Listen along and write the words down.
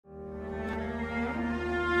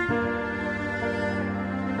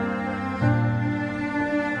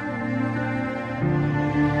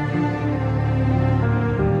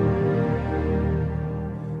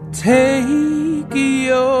Take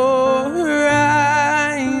your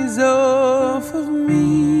eyes off of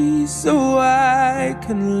me so I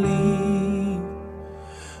can leave.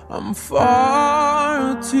 I'm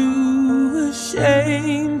far too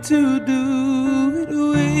ashamed to do it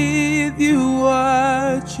with you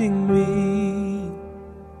watching me.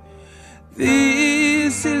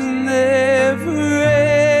 This is never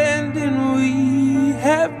ending. We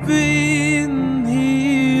have been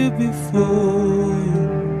here before,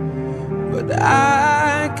 but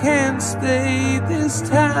I can't stay this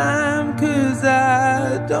time, 'cause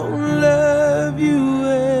I don't love you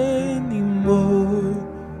anymore.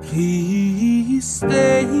 Please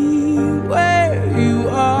stay where you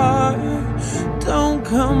are, don't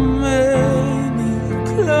come any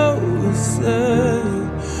closer.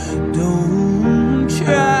 Don't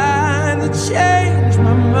try to change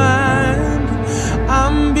my mind.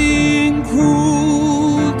 I'm being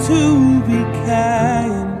cruel to be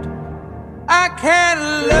kind. I can't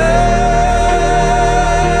love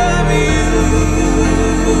you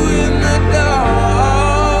in the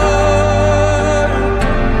dark.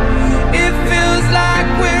 It feels like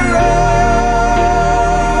we're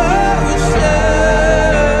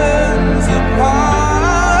oceans apart.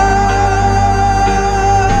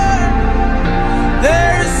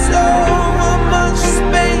 There's so much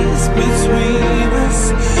space between us.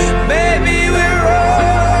 Baby, we're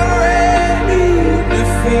already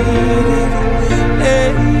defeated.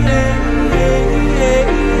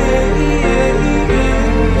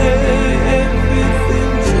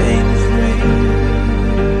 Everything changed me.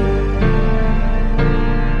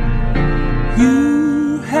 You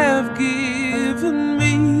have given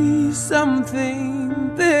me something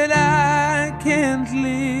that I can't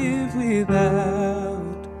live without.